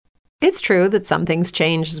It's true that some things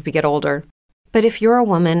change as we get older. But if you're a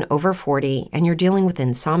woman over 40 and you're dealing with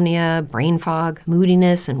insomnia, brain fog,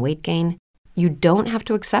 moodiness, and weight gain, you don't have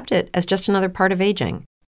to accept it as just another part of aging.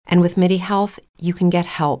 And with MIDI Health, you can get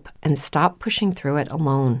help and stop pushing through it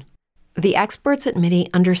alone. The experts at MIDI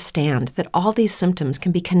understand that all these symptoms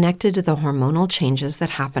can be connected to the hormonal changes that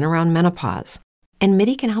happen around menopause, and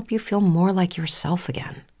MIDI can help you feel more like yourself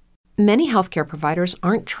again. Many healthcare providers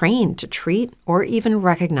aren't trained to treat or even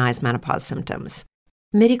recognize menopause symptoms.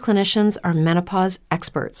 MIDI clinicians are menopause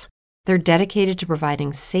experts. They're dedicated to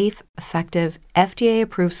providing safe, effective,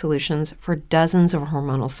 FDA-approved solutions for dozens of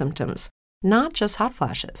hormonal symptoms, not just hot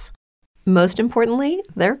flashes. Most importantly,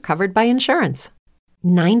 they're covered by insurance.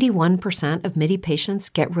 91% of MIDI patients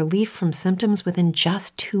get relief from symptoms within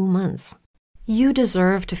just 2 months. You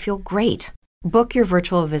deserve to feel great. Book your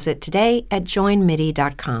virtual visit today at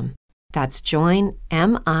joinmidi.com. That's joinmidi.com.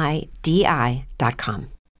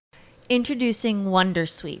 Introducing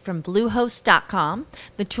Wondersuite from Bluehost.com,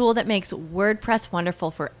 the tool that makes WordPress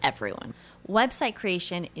wonderful for everyone. Website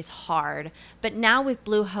creation is hard, but now with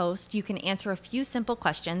Bluehost, you can answer a few simple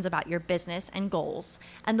questions about your business and goals,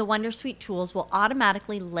 and the Wondersuite tools will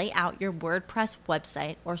automatically lay out your WordPress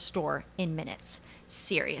website or store in minutes.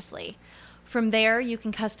 Seriously. From there, you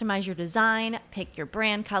can customize your design, pick your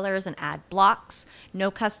brand colors, and add blocks.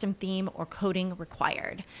 No custom theme or coding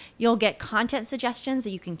required. You'll get content suggestions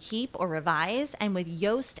that you can keep or revise, and with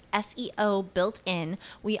Yoast SEO built in,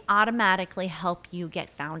 we automatically help you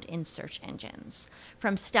get found in search engines.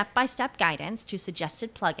 From step-by-step guidance to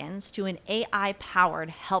suggested plugins to an AI-powered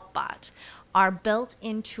help bot, our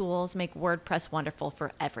built-in tools make WordPress wonderful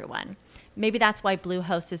for everyone. Maybe that's why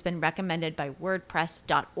Bluehost has been recommended by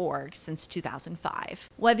WordPress.org since 2005.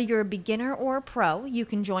 Whether you're a beginner or a pro, you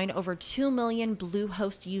can join over 2 million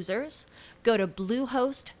Bluehost users. Go to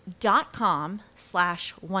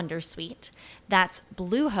bluehost.com/wondersuite. That's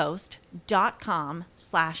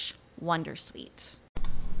bluehost.com/wondersuite.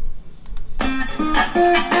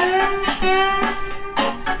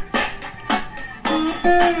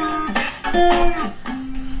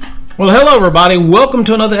 Well, hello everybody. Welcome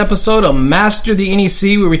to another episode of Master the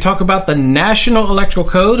NEC, where we talk about the National Electrical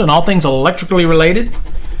Code and all things electrically related.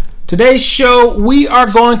 Today's show, we are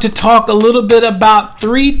going to talk a little bit about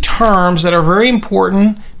 3 terms that are very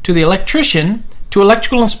important to the electrician, to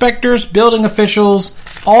electrical inspectors, building officials,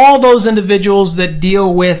 all those individuals that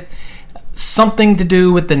deal with something to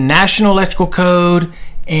do with the National Electrical Code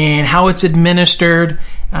and how it's administered,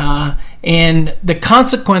 and the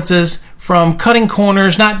consequences from cutting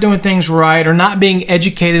corners, not doing things right, or not being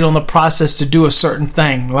educated on the process to do a certain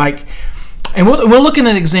thing. And we'll look at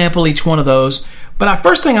an example each one of those. But the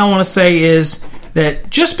first thing I want to say is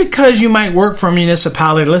that just because you might work for a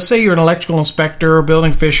municipality, let's say you're an electrical inspector or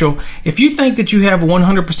building official, if you think that you have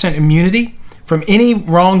 100% immunity from any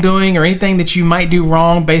wrongdoing or anything that you might do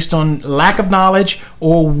wrong based on lack of knowledge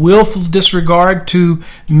or willful disregard to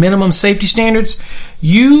minimum safety standards,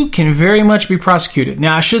 you can very much be prosecuted.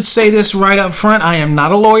 Now, I should say this right up front. I am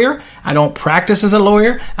not a lawyer. I don't practice as a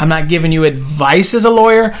lawyer. I'm not giving you advice as a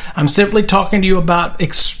lawyer. I'm simply talking to you about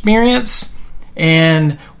experience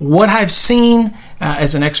and what I've seen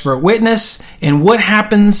as an expert witness, and what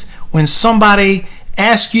happens when somebody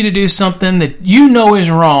asks you to do something that you know is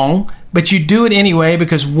wrong, but you do it anyway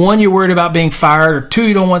because 1, you're worried about being fired, or 2,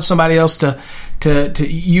 you don't want somebody else to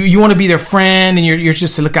you want to be their friend, and you're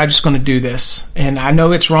just, look, I'm just going to do this, and I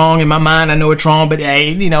know it's wrong in my mind. I know it's wrong, but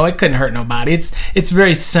hey, it couldn't hurt nobody. It's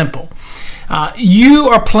very simple. You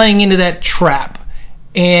are playing into that trap,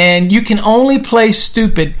 and you can only play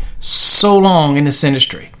stupid so long in this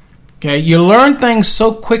industry. Okay, you learn things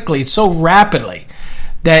so quickly, so rapidly,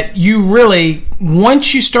 that you really,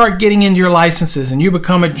 once you start getting into your licenses and you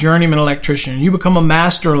become a journeyman electrician, you become a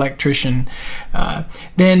master electrician,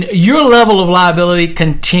 then your level of liability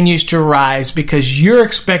continues to rise because you're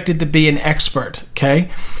expected to be an expert, okay?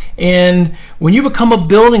 And when you become a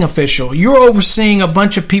building official, you're overseeing a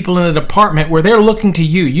bunch of people in a department where they're looking to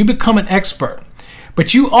you. You become an expert.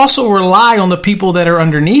 But you also rely on the people that are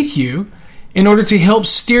underneath you in order to help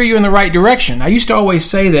steer you in the right direction. I used to always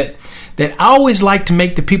say that I always like to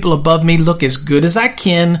make the people above me look as good as I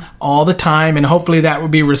can all the time, and hopefully that will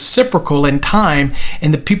be reciprocal in time,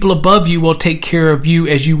 and the people above you will take care of you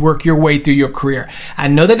as you work your way through your career. I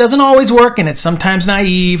know that doesn't always work, and it's sometimes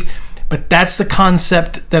naive, but that's the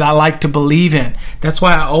concept that I like to believe in. That's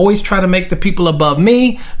why I always try to make the people above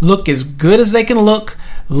me look as good as they can look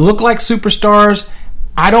like superstars.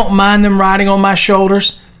 I don't mind them riding on my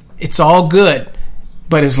shoulders. It's all good.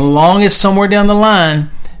 But as long as somewhere down the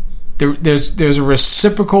line, there's a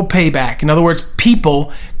reciprocal payback. In other words,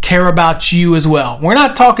 people care about you as well. We're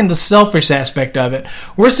not talking the selfish aspect of it.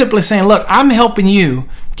 We're simply saying, look, I'm helping you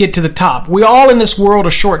get to the top. We're all in this world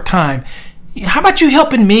a short time. How about you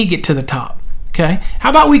helping me get to the top? Okay? How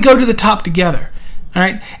about we go to the top together? All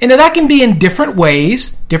right? And now that can be in different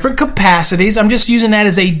ways, different capacities. I'm just using that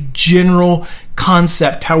as a general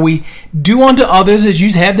concept, how we do unto others as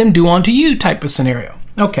you have them do unto you type of scenario.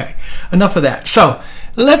 Okay, enough of that. So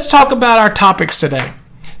let's talk about our topics today.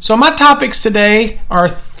 So my topics today are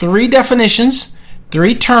 3 definitions,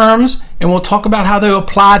 3 terms, and we'll talk about how they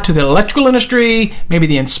apply to the electrical industry, maybe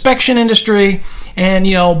the inspection industry, and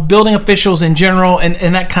building officials in general,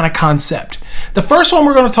 and that kind of concept. The first one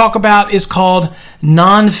we're going to talk about is called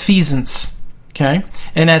nonfeasance. Okay,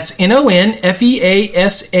 and that's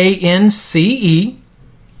nonfeasance.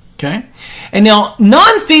 Okay, and now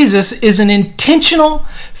nonfeasance is an intentional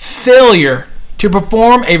failure to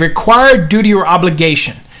perform a required duty or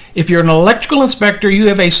obligation. If you're an electrical inspector, you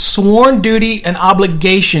have a sworn duty and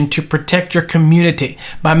obligation to protect your community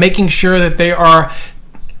by making sure that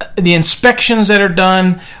the inspections that are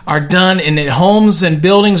done and that homes and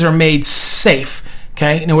buildings are made safe.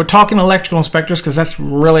 Okay, and we're talking electrical inspectors because that's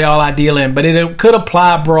really all I deal in, but it could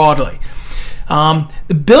apply broadly.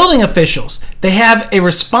 The building officials, they have a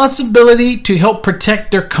responsibility to help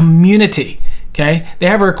protect their community. Okay, they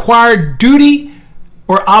have a required duty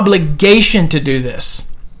or obligation to do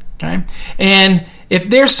this. Okay, and if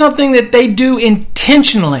there's something that they do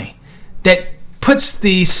intentionally that puts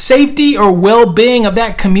the safety or well-being of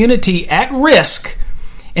that community at risk,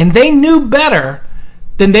 and they knew better,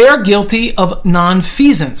 then they are guilty of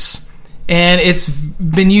nonfeasance. And it's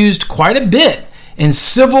been used quite a bit in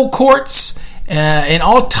civil courts and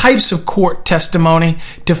all types of court testimony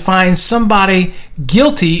to find somebody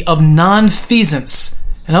guilty of nonfeasance.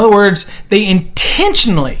 In other words, they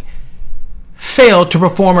intentionally failed to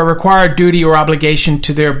perform a required duty or obligation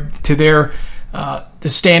to the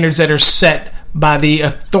standards that are set by the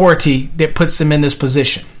authority that puts them in this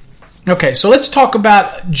position. Okay, so let's talk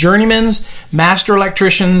about journeymans, master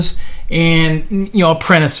electricians, and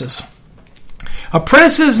apprentices.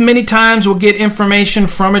 Apprentices many times will get information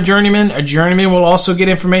from a journeyman. A journeyman will also get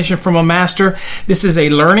information from a master. This is a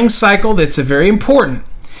learning cycle that's very important.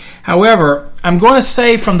 However, I'm going to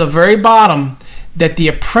say from the very bottom that the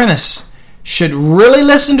apprentice should really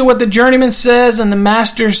listen to what the journeyman says and the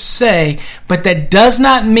masters say, but that does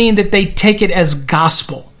not mean that they take it as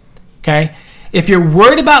gospel. Okay? If you're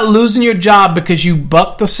worried about losing your job because you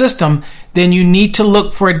bucked the system, then you need to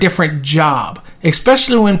look for a different job,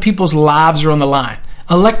 especially when people's lives are on the line.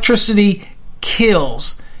 Electricity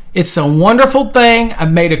kills. It's a wonderful thing.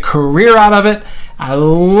 I've made a career out of it. I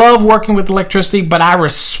love working with electricity, but I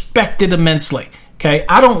respect it immensely. Okay,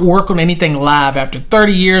 I don't work on anything live. After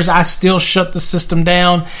 30 years, I still shut the system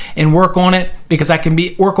down and work on it because I can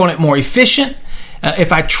work on it more efficient.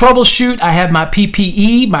 If I troubleshoot, I have my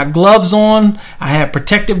PPE, my gloves on. I have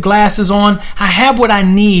protective glasses on. I have what I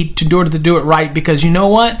need to do it right because you know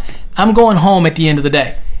what? I'm going home at the end of the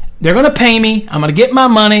day. They're going to pay me. I'm going to get my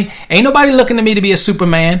money. Ain't nobody looking to me to be a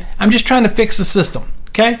Superman. I'm just trying to fix the system.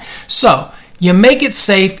 Okay, so you make it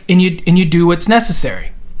safe and you do what's necessary.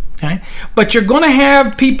 Okay? But you're going to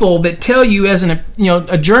have people that tell you, as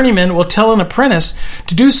a journeyman will tell an apprentice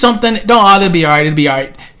to do something. No, it'll be all right. It'll be all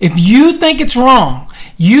right. If you think it's wrong,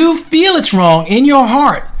 you feel it's wrong in your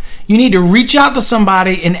heart, you need to reach out to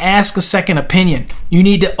somebody and ask a second opinion. You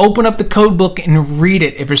need to open up the code book and read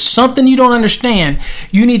it. If there's something you don't understand,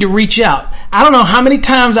 you need to reach out. I don't know how many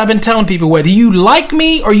times I've been telling people whether you like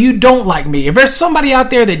me or you don't like me. If there's somebody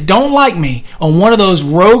out there that don't like me on one of those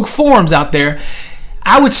rogue forums out there,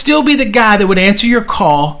 I would still be the guy that would answer your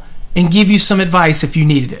call and give you some advice if you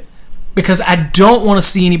needed it. Because I don't want to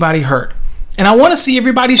see anybody hurt. And I want to see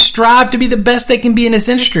everybody strive to be the best they can be in this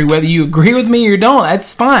industry. Whether you agree with me or don't,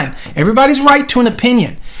 that's fine. Everybody's right to an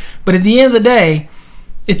opinion. But at the end of the day,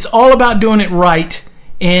 it's all about doing it right.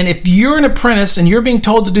 And if you're an apprentice and you're being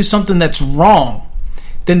told to do something that's wrong,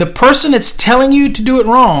 then the person that's telling you to do it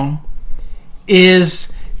wrong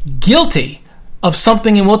is guilty of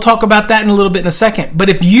something, and we'll talk about that in a little bit in a second. But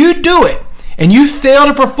if you do it and you fail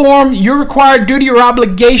to perform your required duty or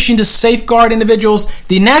obligation to safeguard individuals,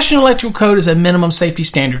 the National Electrical Code is a minimum safety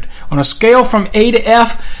standard. On a scale from A to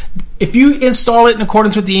F, if you install it in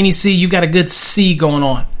accordance with the NEC, you've got a good C going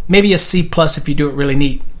on. Maybe a C plus if you do it really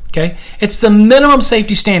neat. Okay? It's the minimum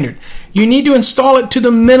safety standard. You need to install it to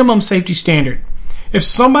the minimum safety standard. If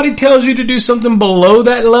somebody tells you to do something below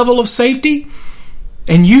that level of safety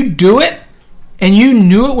and you do it, and you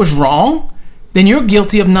knew it was wrong, then you're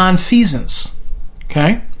guilty of nonfeasance.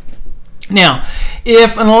 Okay? Now,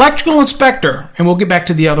 if an electrical inspector, and we'll get back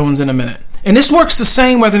to the other ones in a minute, and this works the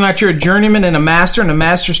same whether or not you're a journeyman and a master, and the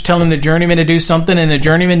master's telling the journeyman to do something and the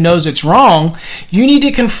journeyman knows it's wrong, you need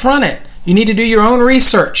to confront it. You need to do your own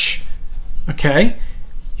research. Okay?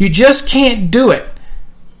 You just can't do it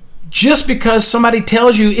just because somebody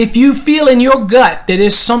tells you, if you feel in your gut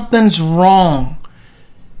that something's wrong.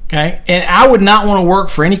 Okay? And I would not want to work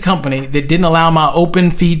for any company that didn't allow my open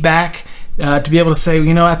feedback to be able to say,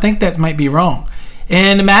 I think that might be wrong.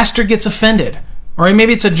 And the master gets offended. Or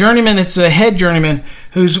maybe it's a journeyman, it's a head journeyman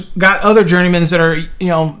who's got other journeymans that are,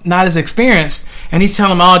 not as experienced, and he's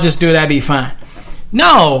telling them, I'll just do it, that'd be fine.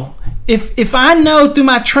 No. If I know through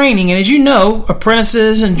my training, and as you know,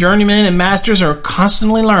 apprentices and journeymen and masters are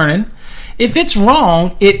constantly learning, if it's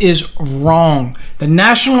wrong, it is wrong. The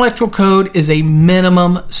National Electrical Code is a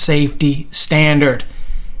minimum safety standard.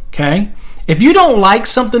 Okay? If you don't like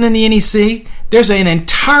something in the NEC, there's an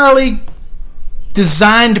entirely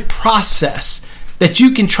designed process that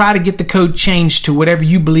you can try to get the code changed to whatever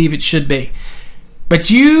you believe it should be. But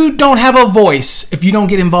you don't have a voice if you don't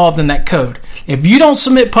get involved in that code. If you don't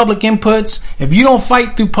submit public inputs, if you don't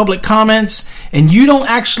fight through public comments, and you don't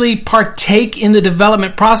actually partake in the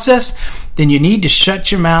development process, then you need to shut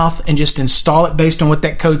your mouth and just install it based on what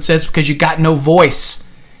that code says, because you got no voice.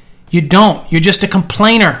 You don't. You're just a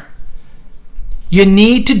complainer. You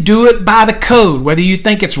need to do it by the code. Whether you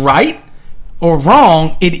think it's right or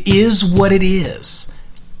wrong, it is what it is.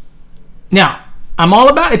 Now, I'm all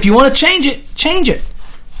about, if you want to change it, change it.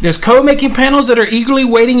 There's code-making panels that are eagerly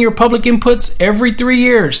waiting your public inputs every 3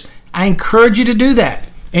 years. I encourage you to do that.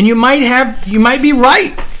 And you might be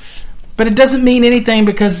right, but it doesn't mean anything,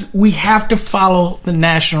 because we have to follow the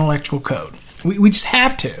National Electrical Code. We just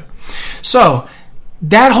have to. So,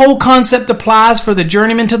 that whole concept applies for the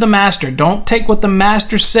journeyman to the master. Don't take what the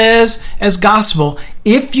master says as gospel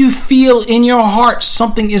if you feel in your heart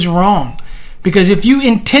something is wrong. Because if you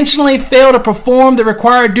intentionally fail to perform the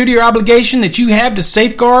required duty or obligation that you have to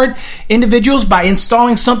safeguard individuals by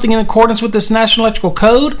installing something in accordance with this National Electrical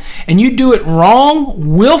Code, and you do it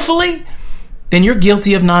wrong, willfully, then you're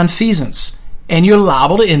guilty of nonfeasance, and you're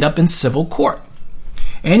liable to end up in civil court.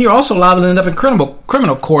 And you're also liable to end up in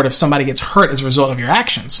criminal court if somebody gets hurt as a result of your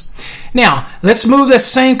actions. Now, let's move this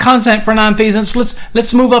same concept for nonfeasance.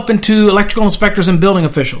 Let's move up into electrical inspectors and building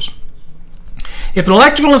officials. If an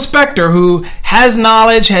electrical inspector who has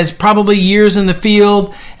knowledge, has probably years in the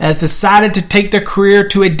field, has decided to take their career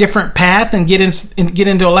to a different path and get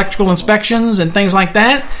into electrical inspections and things like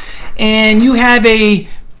that, and you have a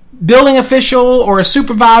building official or a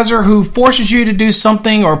supervisor who forces you to do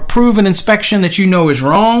something or prove an inspection that you know is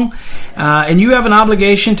wrong, and you have an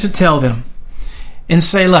obligation to tell them and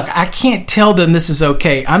say, look, I can't tell them this is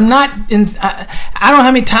okay. I don't know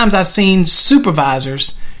how many times I've seen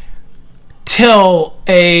supervisors tell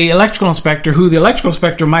a electrical inspector, who the electrical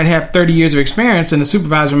inspector might have 30 years of experience and the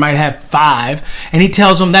supervisor might have 5, and he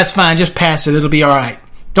tells them, that's fine, just pass it, it'll be all right.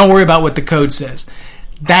 Don't worry about what the code says.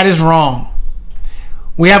 That is wrong.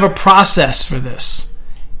 We have a process for this.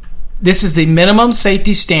 This is the minimum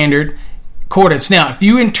safety standard accordance. Now, if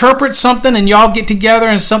you interpret something and y'all get together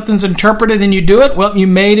and something's interpreted and you do it, well, you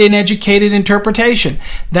made an educated interpretation.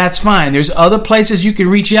 That's fine. There's other places you can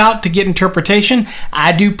reach out to get interpretation.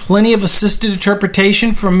 I do plenty of assisted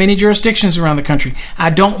interpretation from many jurisdictions around the country. I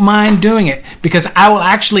don't mind doing it because I will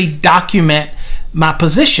actually document my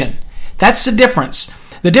position. That's the difference.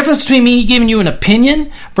 The difference between me giving you an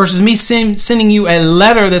opinion versus me sending you a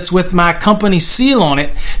letter that's with my company seal on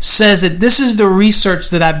it says that this is the research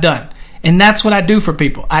that I've done. And that's what I do for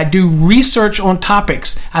people. I do research on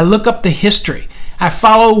topics. I look up the history. I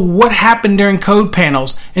follow what happened during code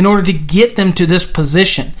panels in order to get them to this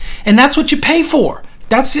position. And that's what you pay for.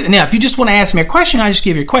 That's it. Now, if you just want to ask me a question, I just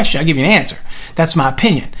give you a question. I give you an answer. That's my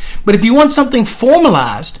opinion. But if you want something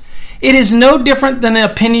formalized, it is no different than the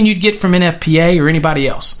opinion you'd get from NFPA or anybody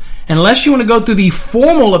else. Unless you want to go through the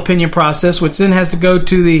formal opinion process, which then has to go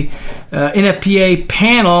to the NFPA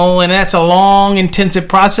panel, and that's a long, intensive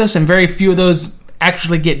process, and very few of those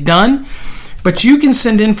actually get done. But you can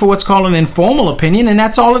send in for what's called an informal opinion, and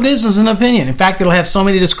that's all it is an opinion. In fact, it'll have so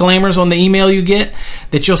many disclaimers on the email you get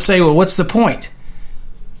that you'll say, well, what's the point?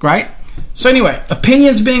 Right? So anyway,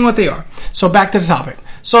 opinions being what they are. So back to the topic.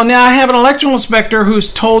 So now I have an electrical inspector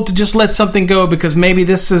who's told to just let something go because maybe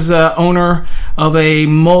this is an owner of a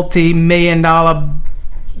multi-million-dollar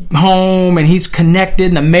home and he's connected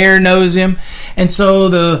and the mayor knows him. And so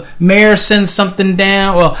the mayor sends something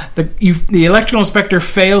down. Well, the electrical inspector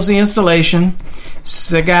fails the installation.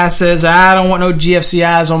 The guy says, I don't want no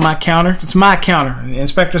GFCIs on my counter. It's my counter. And the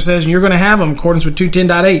inspector says, you're going to have them in accordance with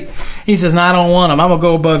 210.8. He says, no, I don't want them. I'm going to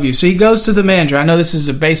go above you. So he goes to the manager. I know this is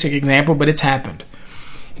a basic example, but it's happened.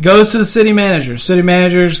 He goes to the city manager. City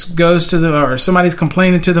manager goes to or somebody's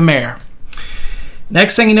complaining to the mayor.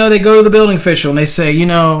 Next thing you know, they go to the building official and they say,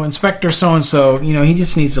 Inspector so-and-so, he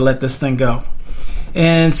just needs to let this thing go.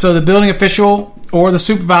 And so the building official or the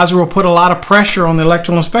supervisor will put a lot of pressure on the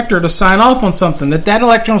electrical inspector to sign off on something that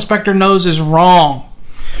electrical inspector knows is wrong.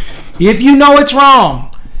 If you know it's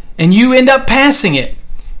wrong and you end up passing it,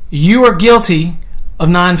 you are guilty of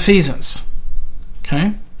nonfeasance.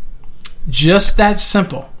 Okay? Just that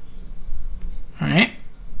simple. All right?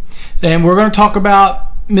 And we're going to talk about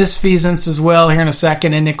misfeasance as well here in a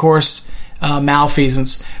second, and of course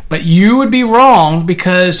malfeasance. But you would be wrong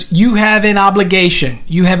because you have an obligation,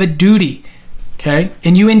 you have a duty, okay,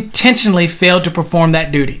 and you intentionally failed to perform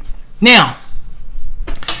that duty. Now,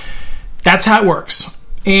 that's how it works.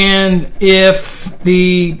 And if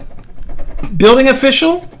the building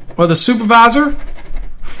official or the supervisor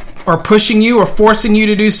are pushing you or forcing you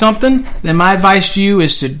to do something, then my advice to you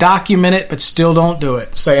is to document it, but still don't do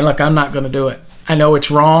it. Say, look, I'm not going to do it. I know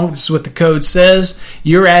it's wrong. This is what the code says.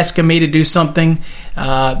 You're asking me to do something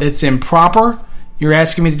that's improper. You're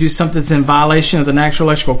asking me to do something that's in violation of the National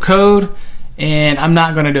Electrical Code, and I'm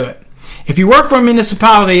not going to do it. If you work for a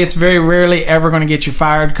municipality, it's very rarely ever going to get you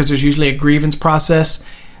fired because there's usually a grievance process.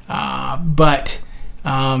 But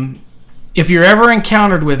if you're ever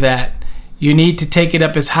encountered with that, you need to take it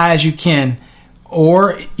up as high as you can,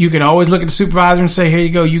 or you can always look at the supervisor and say, here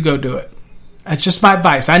you go do it. That's just my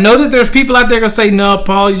advice. I know that there's people out there going to say, no,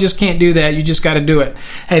 Paul, you just can't do that. You just got to do it.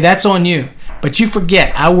 Hey, that's on you. But you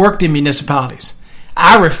forget, I worked in municipalities.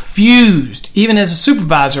 I refused, even as a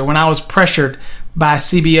supervisor, when I was pressured by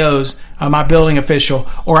CBOs, my building official,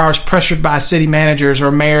 or I was pressured by city managers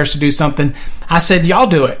or mayors to do something. I said, y'all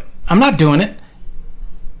do it. I'm not doing it.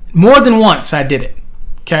 More than once I did it.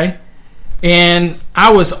 Okay? And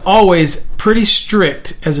I was always pretty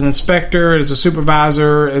strict as an inspector, as a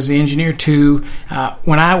supervisor, as the engineer too,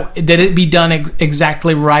 that it be done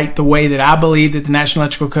exactly right, the way that I believe that the National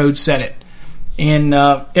Electrical Code said it. And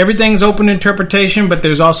everything's open to interpretation, but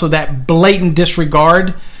there's also that blatant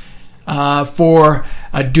disregard for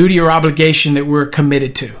a duty or obligation that we're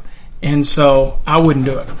committed to. And so I wouldn't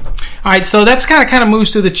do it. All right, so that's kind of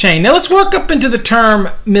moves through the chain. Now let's work up into the term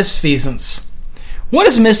misfeasance. What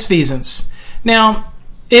is misfeasance? Now,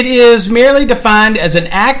 it is merely defined as an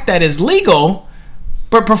act that is legal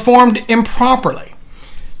but performed improperly.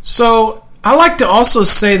 So I like to also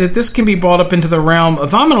say that this can be brought up into the realm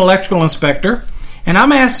of I'm an electrical inspector and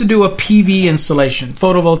I'm asked to do a PV installation,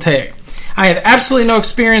 photovoltaic. I have absolutely no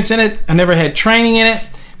experience in it. I never had training in it.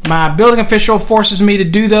 My building official forces me to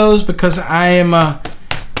do those because I am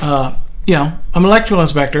I'm an electrical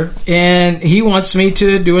inspector, and he wants me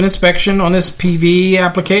to do an inspection on this PV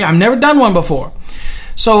application. I've never done one before.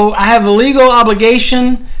 So I have the legal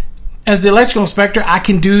obligation as the electrical inspector. I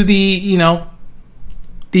can do the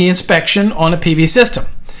inspection on a PV system.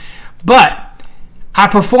 But I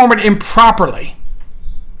perform it improperly.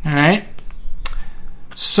 All right?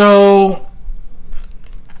 So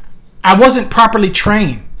I wasn't properly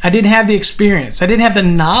trained. I didn't have the experience. I didn't have the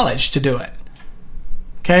knowledge to do it.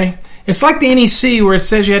 Okay? It's like the NEC where it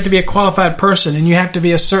says you have to be a qualified person and you have to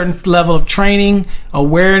be a certain level of training,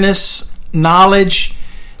 awareness, knowledge,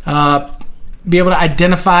 be able to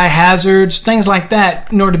identify hazards, things like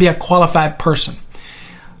that in order to be a qualified person.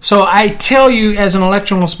 So I tell you as an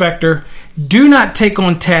electrical inspector, do not take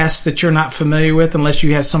on tasks that you're not familiar with unless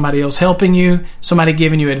you have somebody else helping you, somebody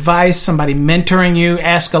giving you advice, somebody mentoring you.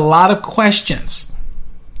 Ask a lot of questions.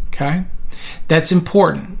 Okay? That's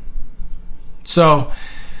important. So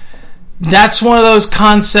that's one of those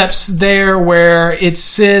concepts there where it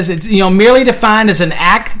says it's merely defined as an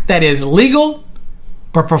act that is legal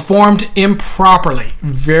but performed improperly.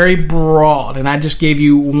 Very broad, and I just gave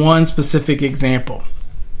you one specific example.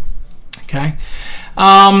 Okay.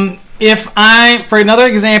 For another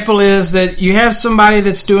example is that you have somebody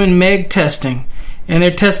that's doing MEG testing and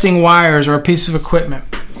they're testing wires or a piece of equipment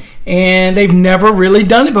and they've never really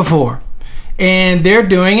done it before. And they're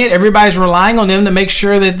doing it. Everybody's relying on them to make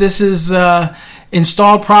sure that this is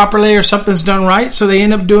installed properly or something's done right. So they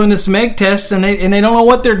end up doing this MEG test, and they don't know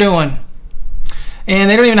what they're doing.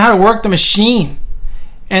 And they don't even know how to work the machine.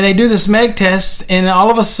 And they do this MEG test, and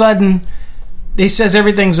all of a sudden, they says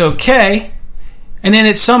everything's okay. And then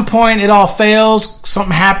at some point, it all fails.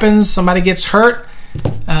 Something happens. Somebody gets hurt.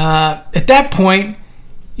 At that point,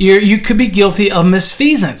 you could be guilty of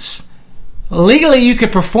misfeasance. Legally, you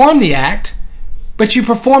could perform the act, but you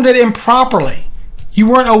performed it improperly. You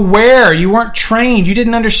weren't aware. You weren't trained. You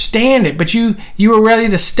didn't understand it, but you were ready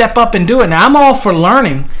to step up and do it. Now, I'm all for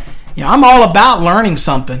learning. I'm all about learning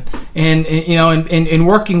something and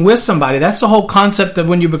working with somebody. That's the whole concept of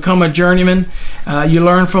when you become a journeyman. You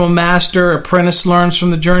learn from a master. Apprentice learns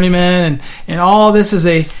from the journeyman, and all this is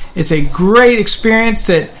a great experience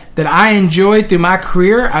that I enjoyed through my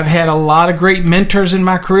career. I've had a lot of great mentors in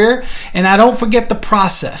my career, and I don't forget the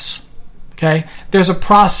process. Okay, there's a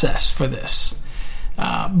process for this,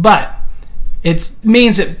 but it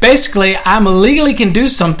means that basically I legally can do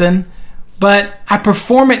something, but I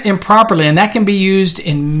perform it improperly, and that can be used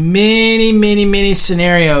in many, many, many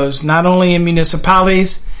scenarios, not only in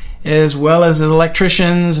municipalities as well as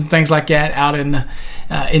electricians and things like that out in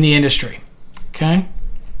the industry. Okay.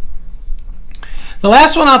 The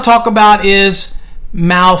last one I'll talk about is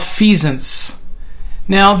malfeasance.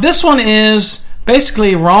 Now, this one is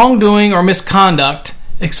basically wrongdoing or misconduct,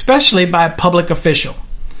 especially by a public official.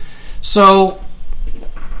 So,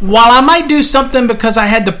 while I might do something because I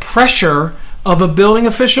had the pressure of a building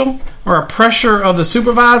official or a pressure of the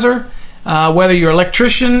supervisor, whether you're an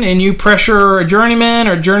electrician and you pressure a journeyman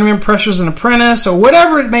or journeyman pressures an apprentice or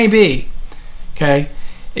whatever it may be, okay,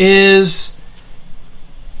 is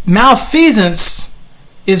malfeasance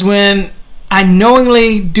is when I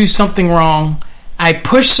knowingly do something wrong, I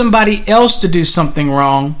push somebody else to do something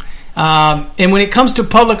wrong, and when it comes to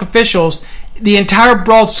public officials, the entire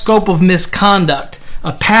broad scope of misconduct,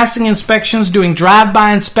 passing inspections, doing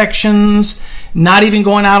drive-by inspections, not even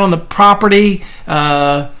going out on the property,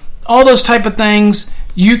 all those type of things,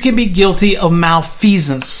 you can be guilty of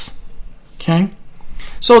malfeasance. Okay?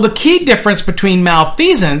 So the key difference between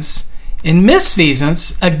malfeasance and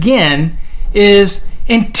misfeasance, again, is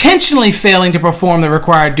intentionally failing to perform the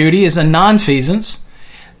required duty is a nonfeasance.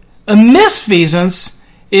 A misfeasance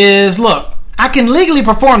is, look, I can legally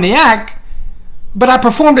perform the act, but I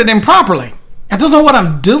performed it improperly. I don't know what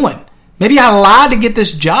I'm doing. Maybe I lied to get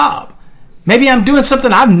this job. Maybe I'm doing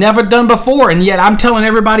something I've never done before, and yet I'm telling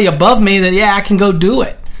everybody above me that, yeah, I can go do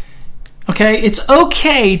it. Okay? It's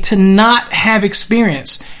okay to not have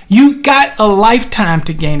experience. You got a lifetime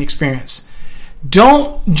to gain experience.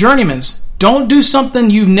 Journeymans, don't do something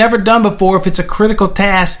you've never done before if it's a critical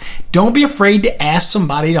task. Don't be afraid to ask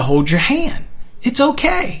somebody to hold your hand. It's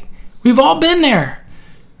okay. We've all been there.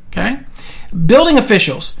 Okay? Building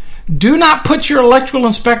officials, do not put your electrical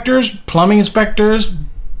inspectors, plumbing inspectors,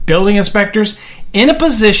 building inspectors in a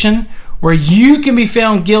position where you can be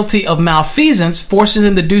found guilty of malfeasance, forcing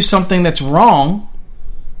them to do something that's wrong,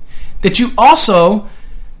 that you also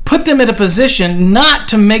put them in a position not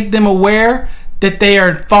to make them aware that they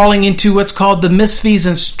are falling into what's called the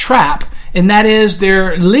misfeasance trap, and that is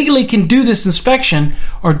they legally can do this inspection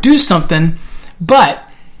or do something, but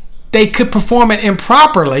they could perform it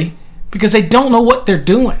improperly because they don't know what they're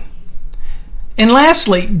doing. And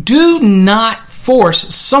lastly, do not force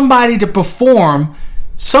somebody to perform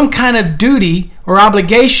some kind of duty or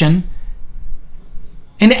obligation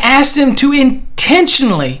and ask them to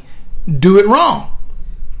intentionally do it wrong.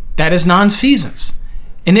 That is nonfeasance.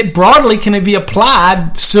 And it broadly can be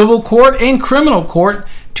applied civil court and criminal court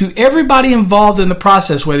to everybody involved in the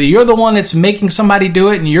process, whether you're the one that's making somebody do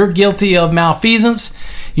it and you're guilty of malfeasance,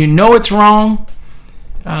 you know it's wrong,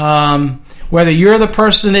 whether you're the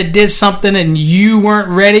person that did something and you weren't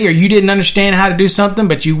ready or you didn't understand how to do something,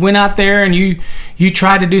 but you went out there and you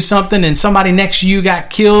tried to do something and somebody next to you got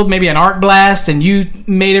killed, maybe an arc blast, and you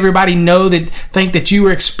made everybody think that you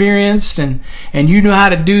were experienced and you knew how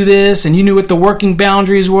to do this and you knew what the working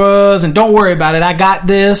boundaries was, and don't worry about it, I got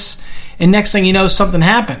this. And next thing you know, something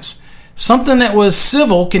happens. Something that was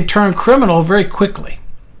civil can turn criminal very quickly.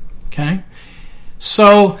 Okay?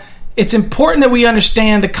 So it's important that we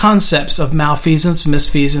understand the concepts of malfeasance,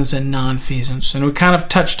 misfeasance, and nonfeasance. And we kind of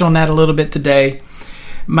touched on that a little bit today.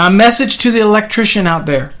 My message to the electrician out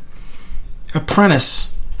there,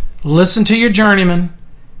 apprentice, listen to your journeyman,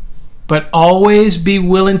 but always be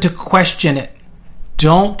willing to question it.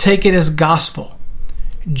 Don't take it as gospel.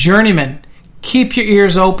 Journeyman, keep your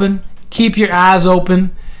ears open, keep your eyes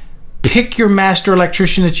open. Pick your master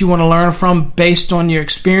electrician that you want to learn from based on your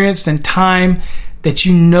experience and time, that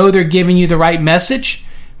you know they're giving you the right message,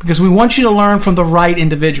 because we want you to learn from the right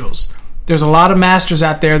individuals. There's a lot of masters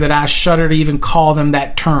out there that I shudder to even call them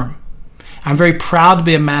that term. I'm very proud to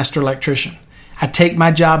be a master electrician. I take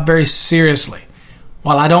my job very seriously.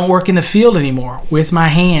 While I don't work in the field anymore with my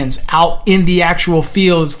hands out in the actual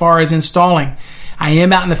field as far as installing, I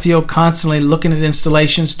am out in the field constantly looking at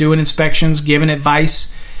installations, doing inspections, giving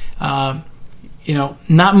advice. Not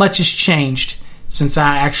much has changed since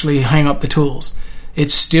I actually hang up the tools.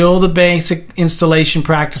 It's still the basic installation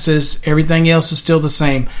practices. Everything else is still the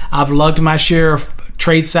same. I've lugged my share of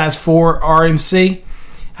trade size 4 RMC.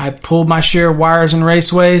 I've pulled my share of wires and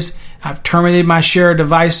raceways. I've terminated my share of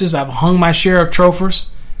devices. I've hung my share of trophers.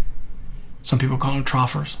 Some people call them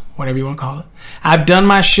trophers, whatever you want to call it. I've done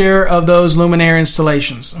my share of those luminaire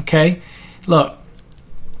installations, okay? Look,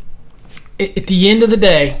 at the end of the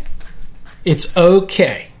day, it's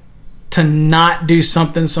okay to not do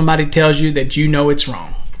something somebody tells you that you know it's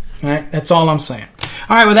wrong. All right? That's all I'm saying.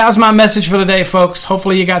 All right, well, that was my message for today, folks.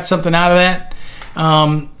 Hopefully you got something out of that.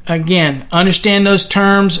 Again, understand those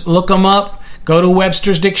terms. Look them up. Go to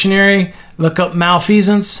Webster's Dictionary. Look up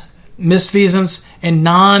malfeasance, misfeasance, and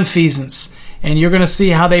nonfeasance. And you're going to see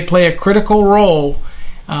how they play a critical role.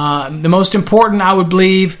 The most important, I would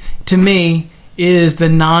believe, to me, is the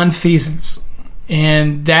nonfeasance.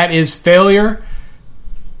 And that is failure,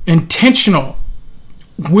 intentional,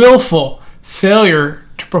 willful failure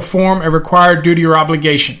to perform a required duty or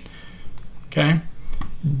obligation. Okay?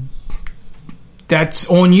 That's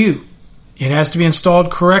on you. It has to be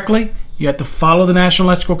installed correctly. You have to follow the National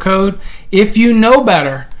Electrical Code. If you know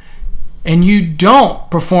better and you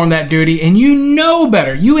don't perform that duty and you know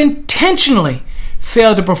better, you intentionally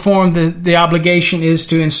fail to perform the obligation is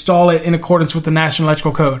to install it in accordance with the National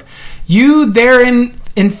Electrical Code. You therein,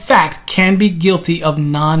 in fact, can be guilty of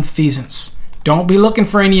nonfeasance. Don't be looking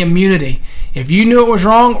for any immunity. If you knew it was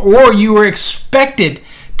wrong or you were expected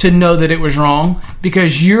to know that it was wrong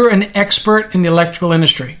because you're an expert in the electrical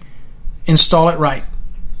industry, install it right.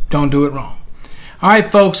 Don't do it wrong. All right,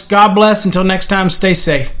 folks. God bless. Until next time, stay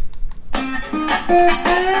safe.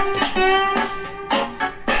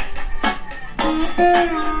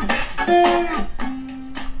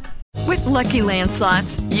 With Lucky Land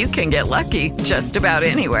Slots, you can get lucky just about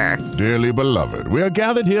anywhere. Dearly beloved, we are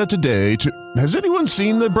gathered here today to... Has anyone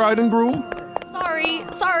seen the bride and groom?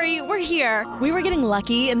 Sorry, we're here. We were getting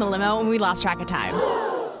lucky in the limo and we lost track of time.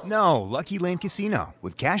 No, Lucky Land Casino,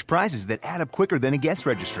 with cash prizes that add up quicker than a guest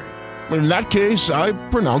registry. In that case, I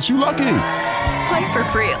pronounce you lucky. Play for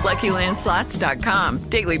free at LuckyLandSlots.com.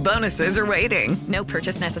 Daily bonuses are waiting. No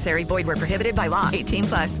purchase necessary. Void where prohibited by law.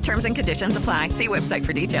 18+. Terms and conditions apply. See website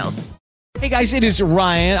for details. Hey guys, it is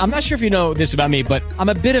Ryan. I'm not sure if you know this about me, but I'm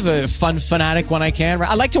a bit of a fun fanatic when I can.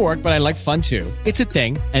 I like to work, but I like fun too. It's a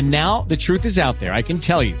thing. And now the truth is out there. I can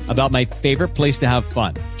tell you about my favorite place to have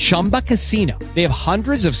fun. Chumba Casino. They have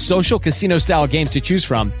hundreds of social casino style games to choose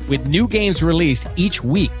from with new games released each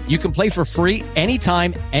week. You can play for free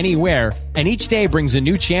anytime, anywhere. And each day brings a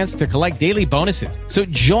new chance to collect daily bonuses. So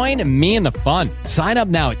join me in the fun. Sign up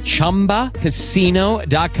now at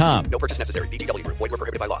ChumbaCasino.com. No purchase necessary. VGW Group. Void where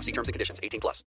prohibited by law. See terms and conditions. 18+.